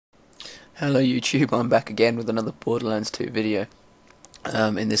Hello YouTube, I'm back again with another Borderlands 2 video.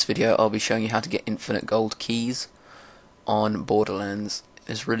 In this video I'll be showing you how to get infinite gold keys on Borderlands.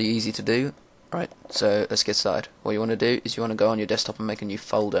 It's really easy to do. Right, so let's get started. What you want to do is you want to go on your desktop and make a new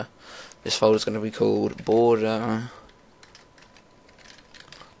folder. This folder is going to be called Borderlands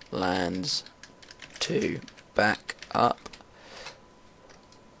 2 Backup.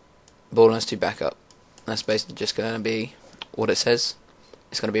 Borderlands 2 Backup. That's basically just going to be what it says.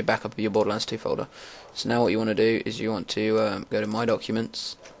 It's going to be a backup of your Borderlands 2 folder. So now what you want to do is you want to go to My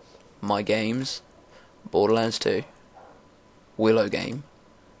Documents, My Games, Borderlands 2, Willow Game,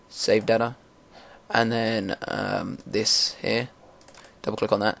 Save Data, and then this here. Double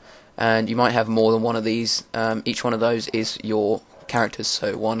click on that, and you might have more than one of these. Each one of those is your characters.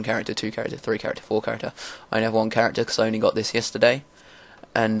 So 1 character, 2 character, 3 character, 4 character. I only have 1 character because I only got this yesterday,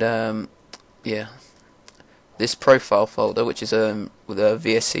 and yeah. This profile folder, which is with a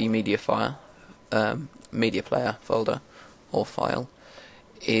VSC media file, media player folder or file,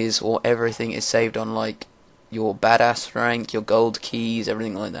 is what everything is saved on, like your badass rank, your gold keys,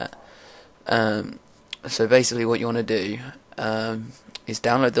 everything like that. So basically, what you want to do is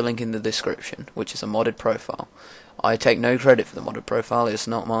download the link in the description, which is a modded profile. I take no credit for the modded profile; it's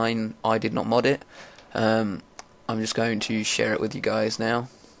not mine. I did not mod it. I'm just going to share it with you guys now.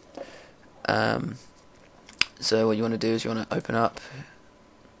 So what you want to do is you want to open up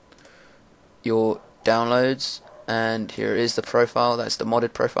your downloads, and here is the profile. That's the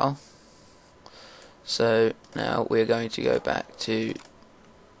modded profile. So now we're going to go back to,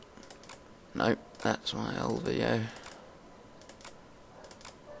 nope, that's my old video.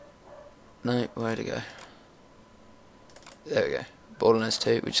 No, where'd it go? There we go. Borderlands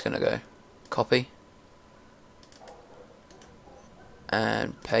 2. We're just going to go copy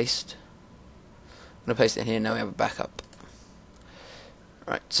and paste. I'm going to paste it in here. Now we have a backup.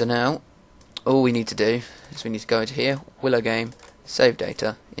 Right, so now all we need to do is we need to go into here, Willow Game, save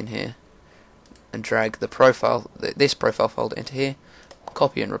data in here, and drag the profile, this profile folder into here,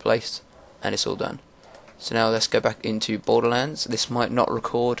 copy and replace, and it's all done. So now let's go back into Borderlands. This might not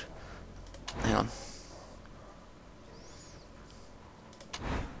record. Hang on.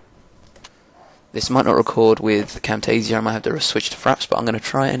 This might not record with Camtasia. I might have to switch to Fraps, but I'm going to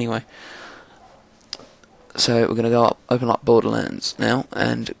try it anyway. So we're going to go up, open up Borderlands now,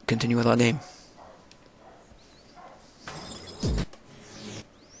 and continue with our game.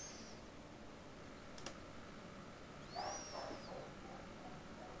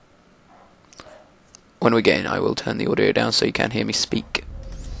 When we get in, I will turn the audio down so you can hear me speak.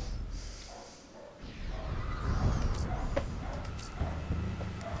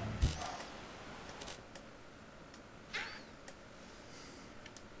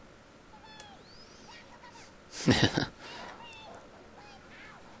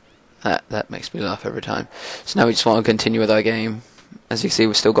 That makes me laugh every time. So now we just want to continue with our game. As you can see,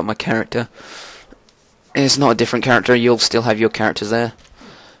 we've still got my character. It's not a different character. You'll still have your characters there.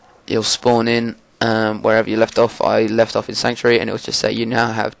 You'll spawn in wherever you left off. I left off in Sanctuary, and it will just say you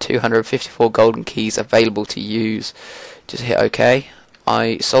now have 254 golden keys available to use. Just hit OK.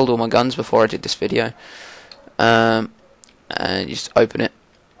 I sold all my guns before I did this video, and you just open it,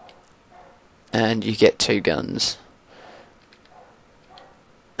 and you get 2 guns.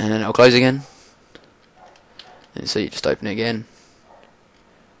 And then it'll close again, and so you just open it again,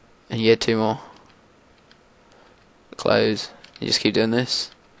 and you get 2 more. Close. You just keep doing this.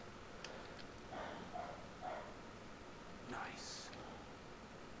 Nice.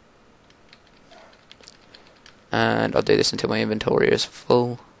 And I'll do this until my inventory is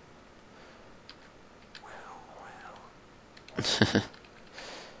full. Well.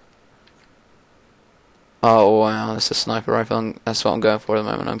 Oh wow, that's a sniper rifle. That's what I'm going for at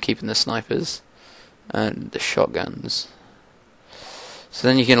the moment. I'm keeping the snipers and the shotguns. So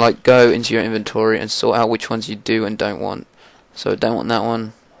then you can like go into your inventory and sort out which ones you do and don't want. So I don't want that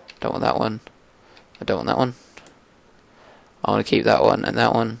one, don't want that one, I don't want that one. I want to keep that one and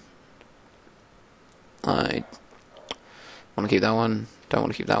that one. I want to keep that one, don't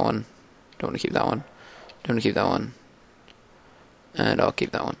want to keep that one, don't want to keep that one, don't want to keep that one, and I'll keep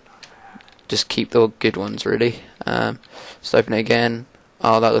that one. Just keep the good ones, really. Just open it again.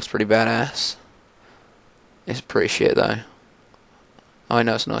 Oh, that looks pretty badass. It's pretty shit, though. Oh, I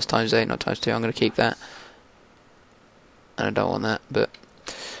know it's a nice ×8, not ×2. I'm going to keep that. And I don't want that, but...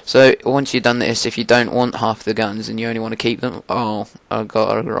 So, once you've done this, if you don't want half the guns and you only want to keep them... Oh, I've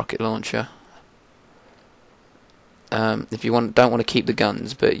got a rocket launcher. If you don't want to keep the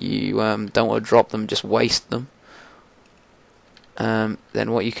guns, but you don't want to drop them, just waste them.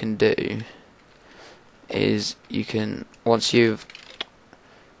 Then what you can do is you can, once you've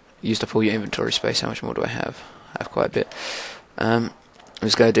used up all your inventory space. How much more do I have? I have quite a bit. I'm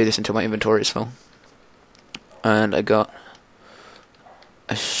just going to do this until my inventory is full. And I got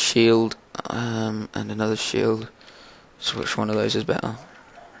a shield and another shield. So which one of those is better?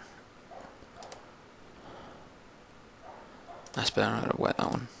 That's better. I'm going to wet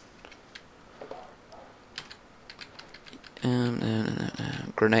that one.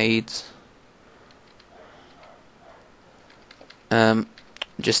 Grenades.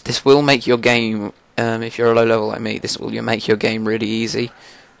 Just this will make your game. If you're a low level like me, this will make your game really easy.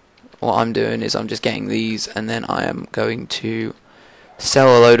 What I'm doing is I'm just getting these, and then I am going to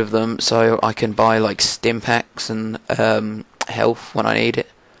sell a load of them so I can buy like stim packs and health when I need it.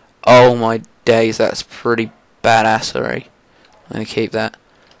 Oh my days, that's pretty badassery. I'm gonna keep that.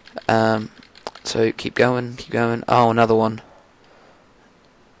 So keep going, keep going. Oh, another one.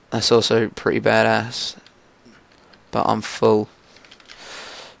 That's also pretty badass. But I'm full.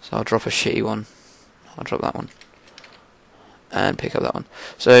 So I'll drop a shitty one. I'll drop that one. And pick up that one.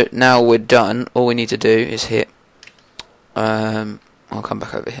 So now we're done. All we need to do is hit. I'll come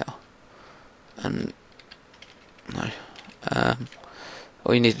back over here. And no.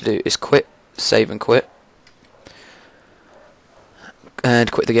 All you need to do is quit, save and quit.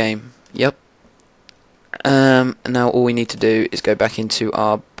 And quit the game. Yep. Now all we need to do is go back into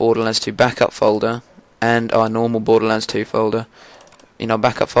our Borderlands 2 backup folder and our normal Borderlands 2 folder. In our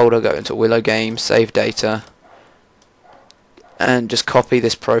backup folder, go into Willow Games, save data, and just copy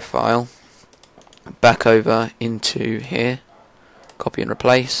this profile back over into here. Copy and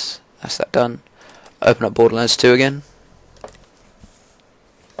replace. That's that done. Open up Borderlands 2 again.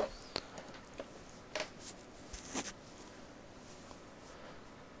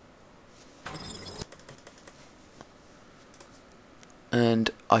 And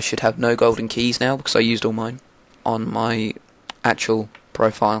I should have no golden keys now because I used all mine on my actual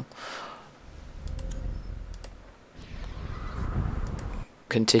profile.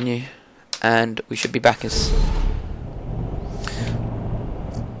 Continue, and we should be back as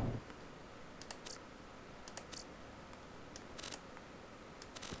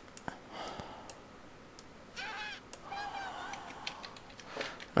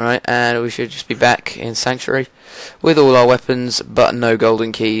alright, and we should just be back in Sanctuary with all our weapons but no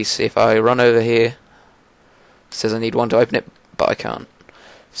golden keys. If I run over here, it says I need one to open it, but I can't.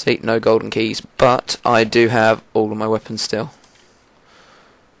 See, no golden keys, but I do have all of my weapons still.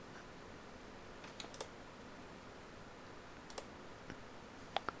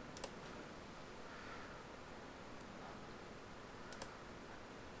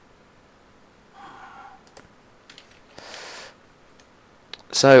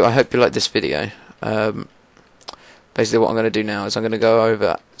 So I hope you liked this video. Basically what I'm going to do now is I'm going to go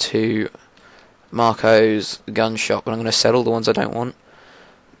over to Marco's gun shop and I'm going to sell all the ones I don't want.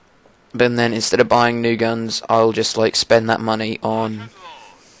 But then instead of buying new guns, I'll just like spend that money on...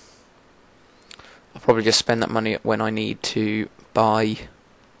 I'll probably just spend that money when I need to buy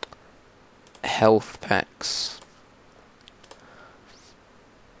health packs.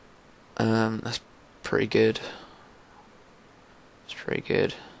 That's pretty good. Pretty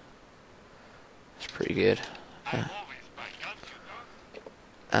good. It's pretty good.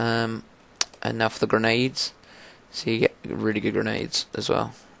 And now for the grenades. So you get really good grenades as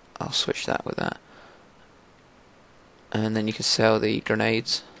well. I'll switch that with that. And then you can sell the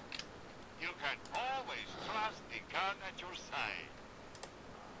grenades. You can always trust the gun at your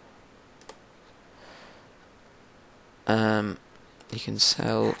side. You can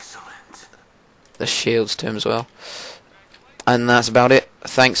sell the shields to him as well. And that's about it.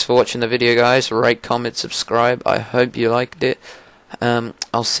 Thanks for watching the video, guys. Rate, comment, subscribe. I hope you liked it.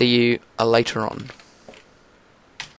 I'll see you later on.